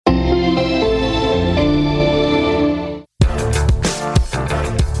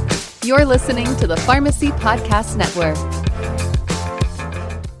You're listening to the Pharmacy Podcast Network.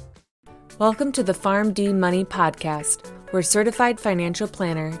 Welcome to the PharmD Money Podcast, where certified financial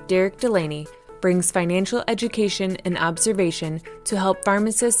planner Derek Delaney brings financial education and observation to help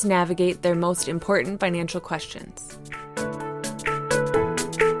pharmacists navigate their most important financial questions.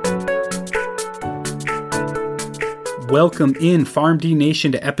 Welcome in PharmD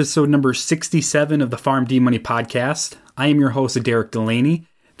Nation to episode number 67 of the PharmD Money Podcast. I am your host, Derek Delaney.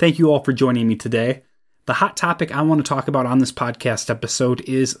 Thank you all for joining me today. The hot topic I want to talk about on this podcast episode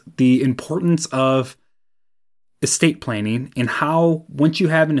is the importance of estate planning and how once you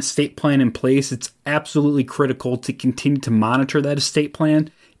have an estate plan in place, it's absolutely critical to continue to monitor that estate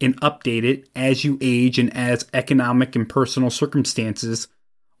plan and update it as you age and as economic and personal circumstances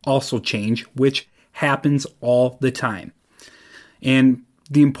also change, which happens all the time. And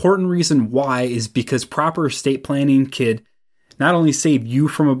the important reason why is because proper estate planning could not only save you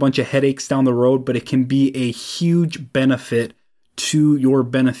from a bunch of headaches down the road, but it can be a huge benefit to your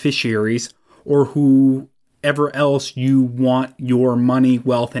beneficiaries or whoever else you want your money,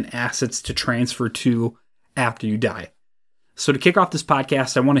 wealth, and assets to transfer to after you die. So to kick off this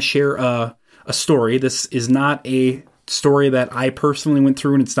podcast, I want to share a story. This is not a story that I personally went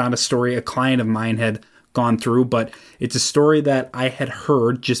through, and it's not a story a client of mine had gone through, but it's a story that I had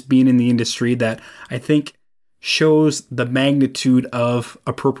heard just being in the industry that I think shows the magnitude of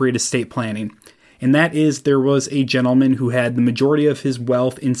appropriate estate planning. And that is, there was a gentleman who had the majority of his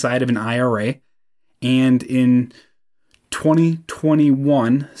wealth inside of an IRA. And in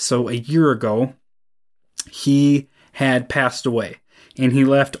 2021, so a year ago, he had passed away. And he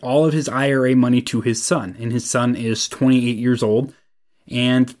left all of his IRA money to his son. And his son is 28 years old.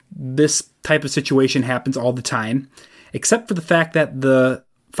 And this type of situation happens all the time, except for the fact that the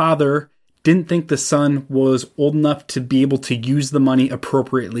father didn't think the son was old enough to be able to use the money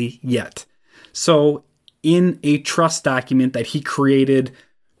appropriately yet. So in a trust document that he created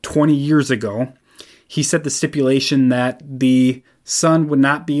 20 years ago, he set the stipulation that the son would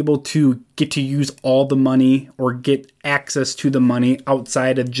not be able to get to use all the money or get access to the money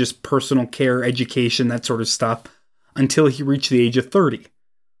outside of just personal care, education, that sort of stuff, until he reached the age of 30,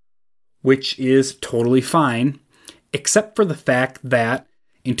 which is totally fine, except for the fact that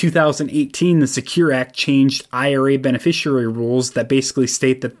in 2018, the Secure Act changed IRA beneficiary rules that basically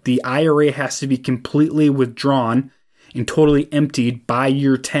state that the IRA has to be completely withdrawn and totally emptied by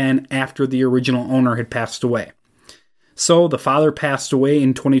year 10 after the original owner had passed away. So the father passed away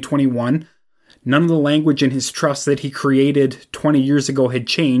in 2021. None of the language in his trust that he created 20 years ago had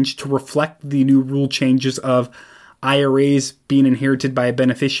changed to reflect the new rule changes of IRAs being inherited by a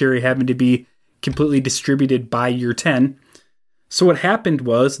beneficiary having to be completely distributed by year 10. So what happened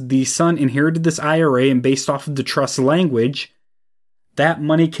was the son inherited this IRA, and based off of the trust language, that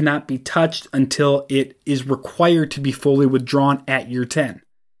money cannot be touched until it is required to be fully withdrawn at year 10.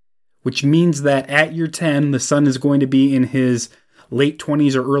 Which means that at year 10, the son is going to be in his late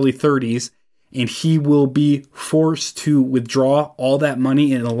 20s or early 30s, and he will be forced to withdraw all that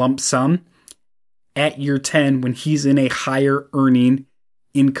money in a lump sum at year 10 when he's in a higher earning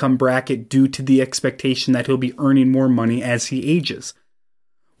income bracket due to the expectation that he'll be earning more money as he ages,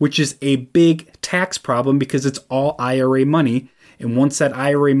 which is a big tax problem because it's all IRA money. And once that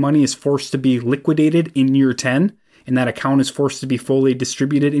IRA money is forced to be liquidated in year 10, and that account is forced to be fully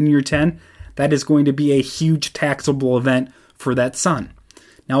distributed in year 10, that is going to be a huge taxable event for that son.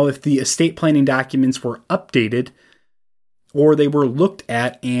 Now, if the estate planning documents were updated, or they were looked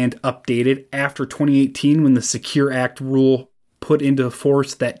at and updated after 2018 when the Secure Act rule put into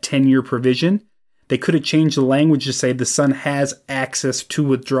force that 10-year provision, they could have changed the language to say the son has access to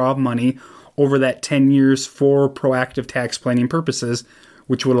withdraw money over that 10 years for proactive tax planning purposes,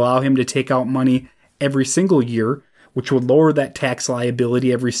 which would allow him to take out money every single year, which would lower that tax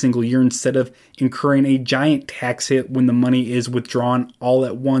liability every single year instead of incurring a giant tax hit when the money is withdrawn all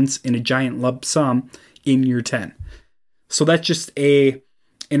at once in a giant lump sum in year 10. So that's just an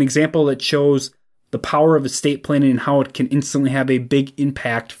example that shows the power of estate planning and how it can instantly have a big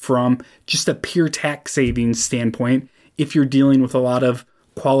impact from just a pure tax savings standpoint if you're dealing with a lot of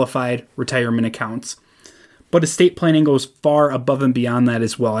qualified retirement accounts. But estate planning goes far above and beyond that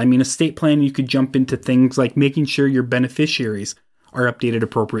as well. I mean, estate planning, you could jump into things like making sure your beneficiaries are updated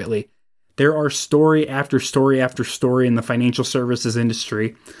appropriately. There are story after story after story in the financial services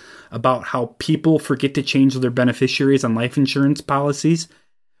industry about how people forget to change their beneficiaries on life insurance policies,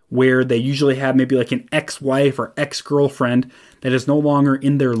 where they usually have maybe like an ex-wife or ex-girlfriend that is no longer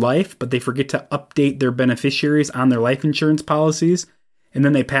in their life, but they forget to update their beneficiaries on their life insurance policies. and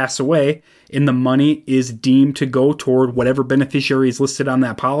then they pass away, and the money is deemed to go toward whatever beneficiary is listed on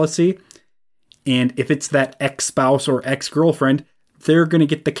that policy. And if it's that ex-spouse or ex-girlfriend, they're going to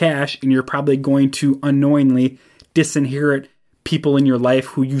get the cash, and you're probably going to unknowingly disinherit people in your life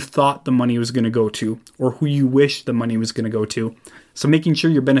who you thought the money was going to go to, or who you wish the money was going to go to. So making sure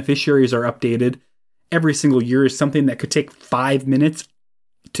your beneficiaries are updated every single year is something that could take 5 minutes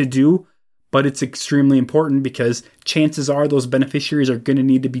to do, but it's extremely important because chances are those beneficiaries are going to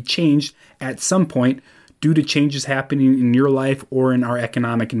need to be changed at some point due to changes happening in your life or in our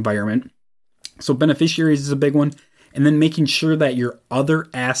economic environment. So beneficiaries is a big one. And then making sure that your other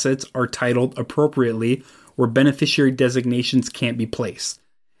assets are titled appropriately where beneficiary designations can't be placed.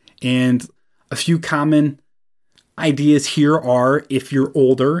 And a few common ideas here are, if you're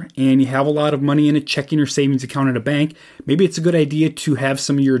older and you have a lot of money in a checking or savings account at a bank, maybe it's a good idea to have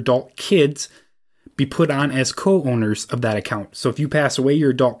some of your adult kids be put on as co-owners of that account. So if you pass away,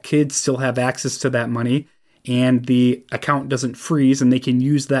 your adult kids still have access to that money and the account doesn't freeze, and they can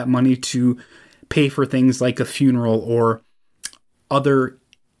use that money to pay for things like a funeral or other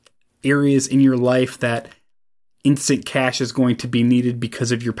areas in your life that instant cash is going to be needed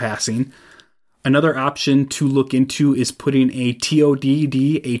because of your passing. Another option to look into is putting a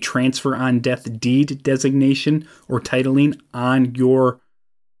TODD, a transfer on death deed designation or titling on your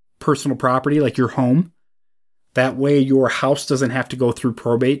personal property, like your home. That way your house doesn't have to go through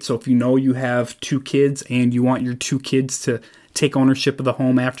probate. So if you know you have 2 kids and you want your 2 kids to take ownership of the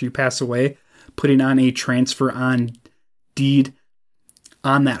home after you pass away, putting on a transfer on deed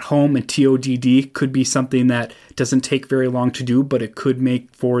on that home and TODD could be something that doesn't take very long to do, but it could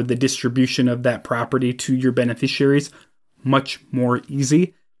make for the distribution of that property to your beneficiaries much more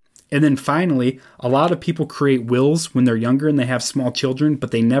easy. And then finally, a lot of people create wills when they're younger and they have small children,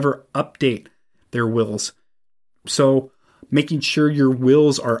 but they never update their wills. So making sure your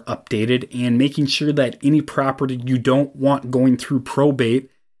wills are updated and making sure that any property you don't want going through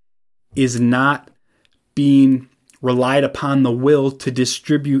probate is not being relied upon the will to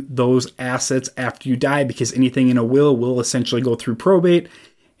distribute those assets after you die, because anything in a will essentially go through probate.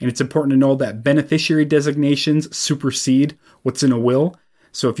 And it's important to know that beneficiary designations supersede what's in a will.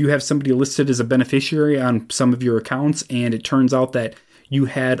 So if you have somebody listed as a beneficiary on some of your accounts and it turns out that you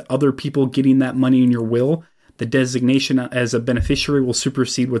had other people getting that money in your will, the designation as a beneficiary will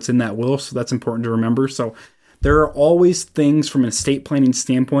supersede what's in that will. So that's important to remember. So there are always things from an estate planning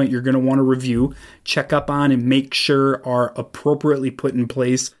standpoint you're going to want to review, check up on, and make sure are appropriately put in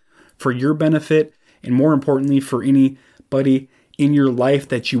place for your benefit, and more importantly, for anybody in your life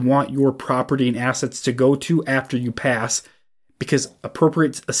that you want your property and assets to go to after you pass, because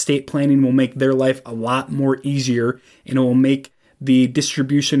appropriate estate planning will make their life a lot more easier, and it will make the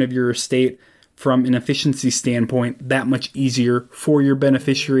distribution of your estate from an efficiency standpoint that much easier for your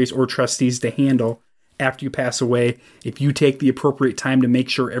beneficiaries or trustees to handle after you pass away, if you take the appropriate time to make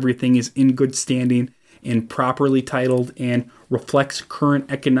sure everything is in good standing and properly titled and reflects current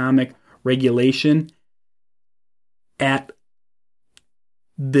economic regulation at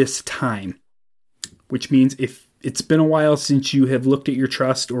this time. Which means if it's been a while since you have looked at your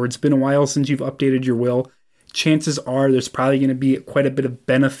trust, or it's been a while since you've updated your will, chances are there's probably going to be quite a bit of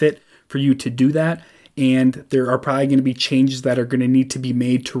benefit for you to do that. And there are probably going to be changes that are going to need to be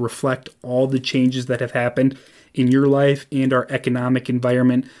made to reflect all the changes that have happened in your life and our economic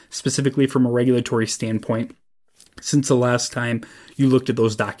environment, specifically from a regulatory standpoint, since the last time you looked at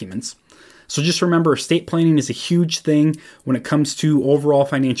those documents. So just remember, estate planning is a huge thing when it comes to overall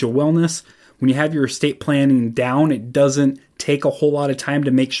financial wellness. When you have your estate planning down, it doesn't take a whole lot of time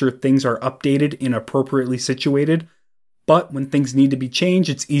to make sure things are updated and appropriately situated. But when things need to be changed,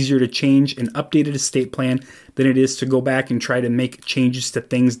 it's easier to change an updated estate plan than it is to go back and try to make changes to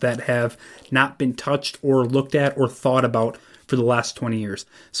things that have not been touched or looked at or thought about for the last 20 years.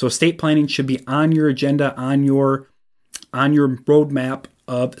 So estate planning should be on your agenda, on your roadmap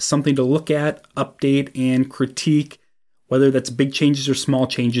of something to look at, update, and critique, whether that's big changes or small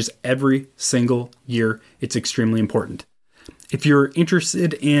changes every single year. It's extremely important. If you're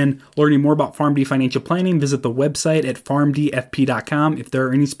interested in learning more about PharmD financial planning, visit the website at pharmdfp.com. If there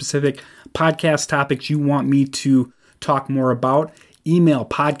are any specific podcast topics you want me to talk more about, email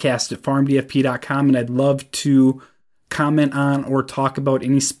podcast@pharmdfp.com, and I'd love to comment on or talk about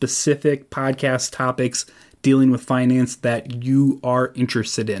any specific podcast topics dealing with finance that you are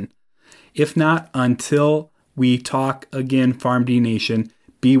interested in. If not, until we talk again, PharmD Nation,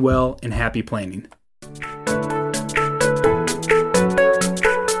 be well and happy planning.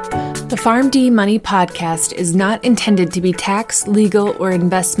 The PharmD Money podcast is not intended to be tax, legal, or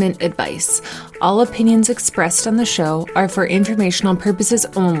investment advice. All opinions expressed on the show are for informational purposes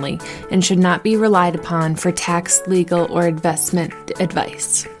only and should not be relied upon for tax, legal, or investment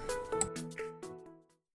advice.